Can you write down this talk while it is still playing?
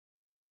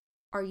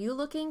Are you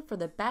looking for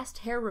the best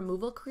hair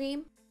removal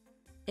cream?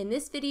 In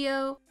this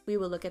video, we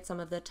will look at some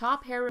of the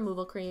top hair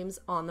removal creams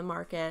on the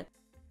market.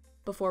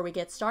 Before we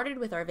get started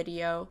with our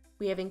video,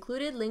 we have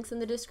included links in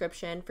the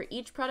description for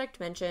each product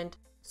mentioned,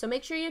 so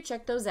make sure you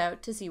check those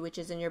out to see which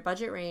is in your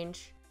budget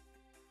range.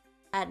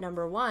 At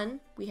number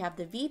 1, we have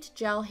the Veet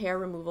Gel Hair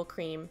Removal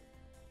Cream.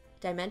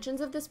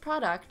 Dimensions of this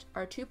product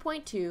are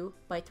 2.2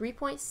 by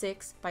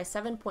 3.6 by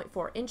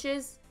 7.4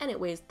 inches, and it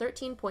weighs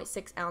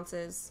 13.6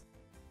 ounces.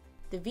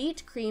 The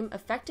Veet cream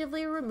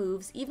effectively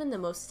removes even the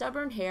most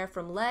stubborn hair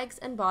from legs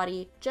and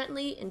body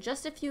gently in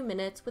just a few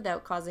minutes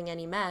without causing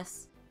any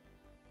mess.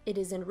 It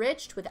is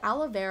enriched with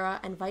aloe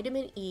vera and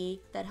vitamin E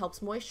that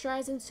helps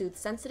moisturize and soothe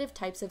sensitive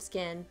types of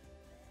skin.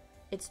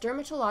 It's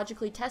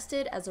dermatologically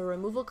tested as a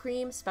removal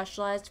cream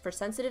specialized for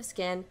sensitive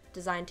skin,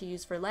 designed to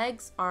use for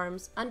legs,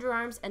 arms,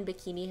 underarms, and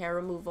bikini hair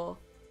removal.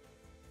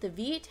 The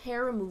Veet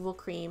Hair Removal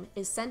Cream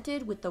is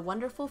scented with the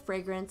wonderful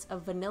fragrance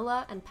of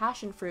vanilla and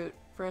passion fruit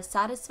for a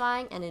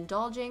satisfying and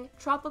indulging,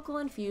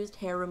 tropical-infused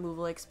hair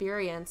removal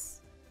experience.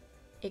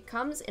 It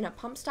comes in a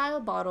pump-style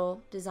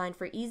bottle designed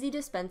for easy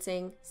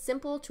dispensing,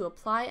 simple to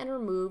apply and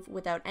remove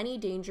without any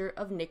danger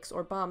of nicks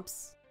or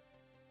bumps.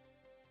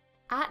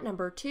 At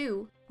number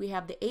 2, we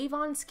have the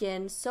Avon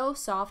Skin So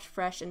Soft,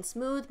 Fresh and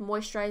Smooth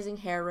Moisturizing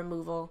Hair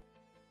Removal.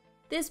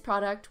 This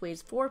product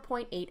weighs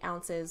 4.8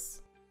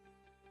 ounces.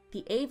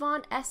 The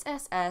Avon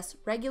SSS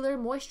Regular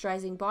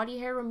Moisturizing Body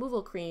Hair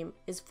Removal Cream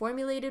is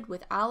formulated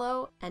with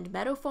aloe and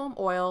meadowfoam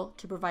oil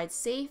to provide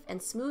safe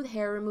and smooth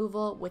hair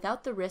removal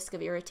without the risk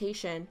of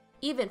irritation,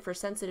 even for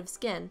sensitive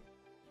skin.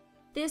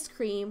 This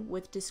cream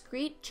with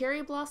discreet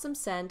cherry blossom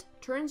scent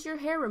turns your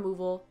hair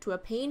removal to a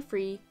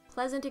pain-free,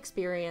 pleasant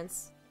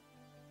experience.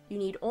 You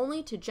need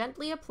only to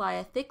gently apply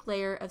a thick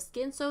layer of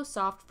Skin So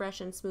Soft, Fresh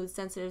and Smooth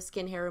Sensitive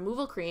Skin Hair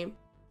Removal Cream,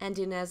 and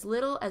in as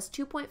little as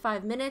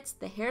 2.5 minutes,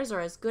 the hairs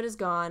are as good as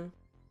gone.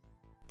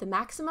 The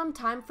maximum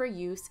time for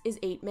use is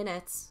 8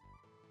 minutes.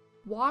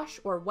 Wash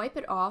or wipe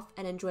it off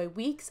and enjoy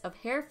weeks of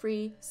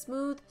hair-free,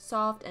 smooth,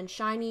 soft, and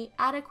shiny,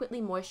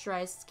 adequately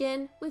moisturized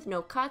skin with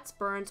no cuts,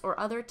 burns, or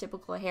other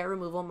typical hair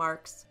removal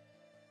marks.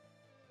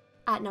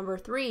 At number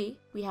 3,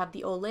 we have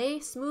the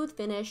Olay Smooth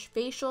Finish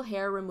Facial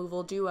Hair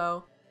Removal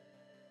Duo.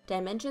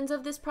 Dimensions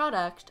of this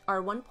product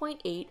are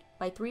 1.8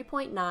 by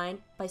 3.9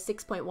 by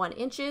 6.1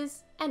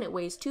 inches, and it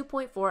weighs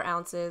 2.4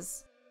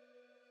 ounces.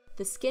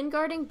 The Skin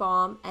Guarding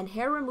Balm and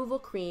Hair Removal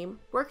Cream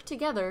work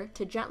together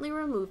to gently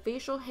remove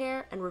facial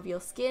hair and reveal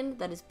skin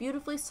that is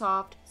beautifully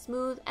soft,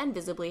 smooth, and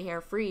visibly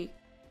hair-free.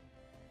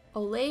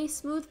 Olay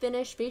Smooth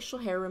Finish Facial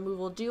Hair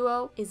Removal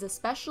Duo is a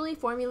specially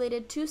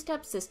formulated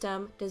two-step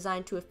system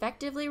designed to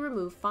effectively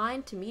remove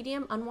fine to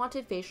medium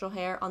unwanted facial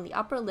hair on the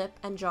upper lip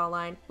and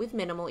jawline with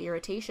minimal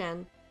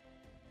irritation.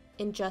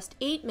 In just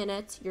 8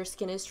 minutes, your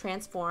skin is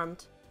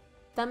transformed.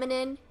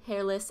 Feminine,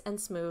 hairless, and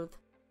smooth.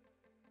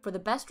 For the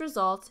best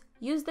results,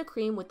 use the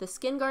cream with the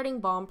Skin Guarding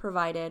Balm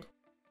provided.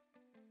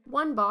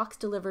 One box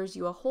delivers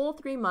you a whole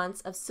 3 months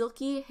of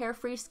silky,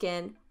 hair-free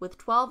skin with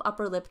 12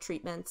 upper lip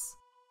treatments.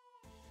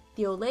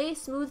 The Olay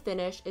Smooth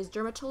Finish is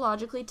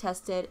dermatologically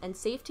tested and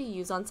safe to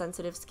use on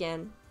sensitive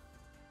skin.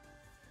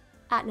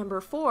 At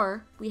number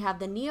 4, we have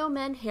the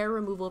Neomen Hair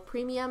Removal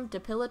Premium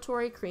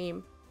Depilatory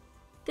Cream.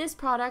 This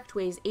product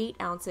weighs 8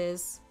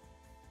 ounces.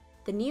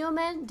 The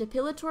Neomen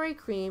Depilatory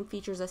Cream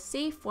features a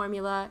safe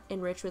formula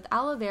enriched with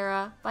aloe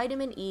vera,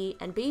 vitamin E,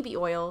 and baby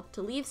oil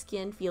to leave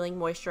skin feeling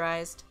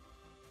moisturized.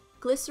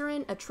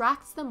 Glycerin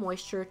attracts the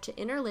moisture to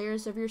inner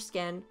layers of your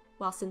skin,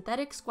 while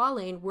synthetic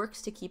squalane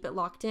works to keep it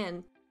locked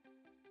in.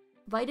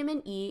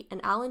 Vitamin E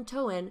and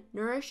allantoin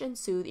nourish and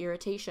soothe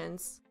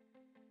irritations.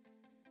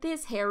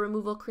 This hair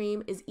removal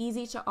cream is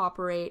easy to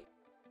operate.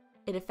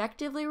 It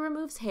effectively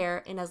removes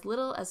hair in as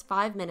little as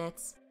 5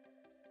 minutes.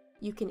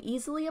 You can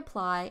easily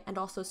apply and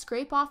also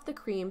scrape off the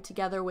cream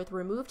together with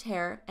removed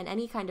hair and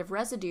any kind of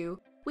residue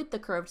with the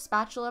curved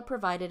spatula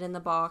provided in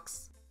the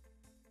box.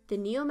 The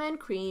Neomen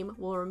cream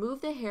will remove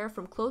the hair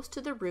from close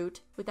to the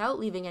root without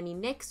leaving any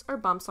nicks or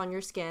bumps on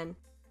your skin.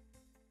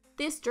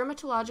 This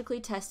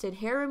dermatologically tested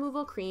hair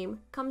removal cream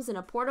comes in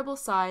a portable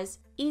size,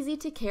 easy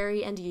to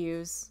carry and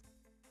use.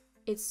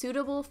 It's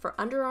suitable for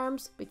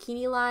underarms,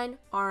 bikini line,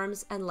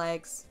 arms, and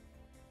legs.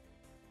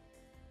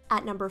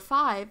 At number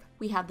 5,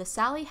 we have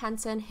the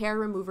Hansen Hair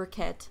Remover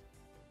Kit.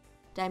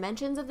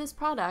 Dimensions of this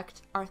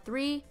product are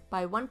 3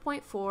 by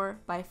 1.4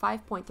 by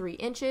 5.3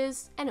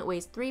 inches, and it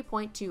weighs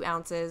 3.2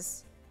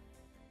 ounces.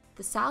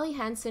 The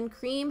Hansen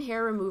Cream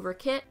Hair Remover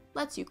Kit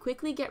lets you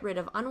quickly get rid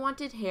of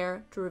unwanted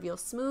hair to reveal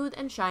smooth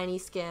and shiny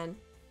skin.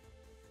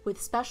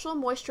 With special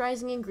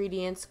moisturizing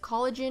ingredients,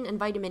 collagen and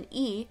vitamin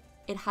E,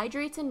 it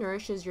hydrates and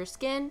nourishes your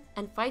skin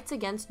and fights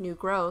against new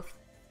growth.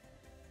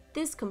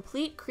 This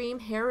complete cream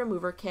hair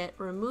remover kit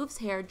removes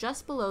hair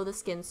just below the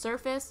skin's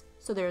surface,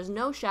 so there is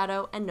no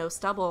shadow and no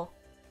stubble.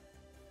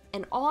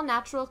 An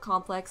all-natural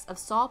complex of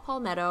saw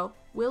palmetto,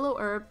 willow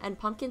herb, and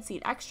pumpkin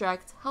seed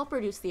extracts help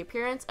reduce the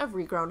appearance of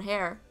regrown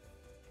hair.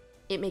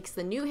 It makes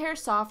the new hair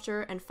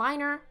softer and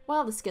finer,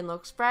 while the skin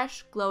looks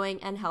fresh,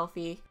 glowing, and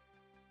healthy.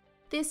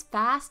 This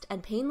fast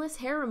and painless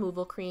hair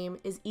removal cream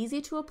is easy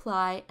to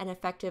apply and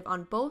effective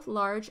on both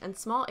large and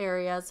small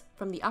areas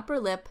from the upper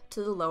lip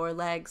to the lower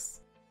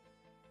legs.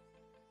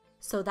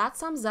 So that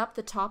sums up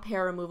the top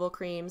hair removal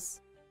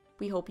creams.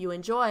 We hope you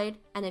enjoyed,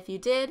 and if you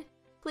did,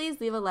 please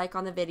leave a like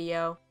on the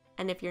video.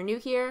 And if you're new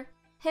here,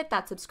 hit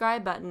that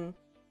subscribe button.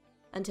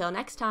 Until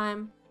next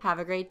time, have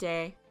a great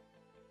day.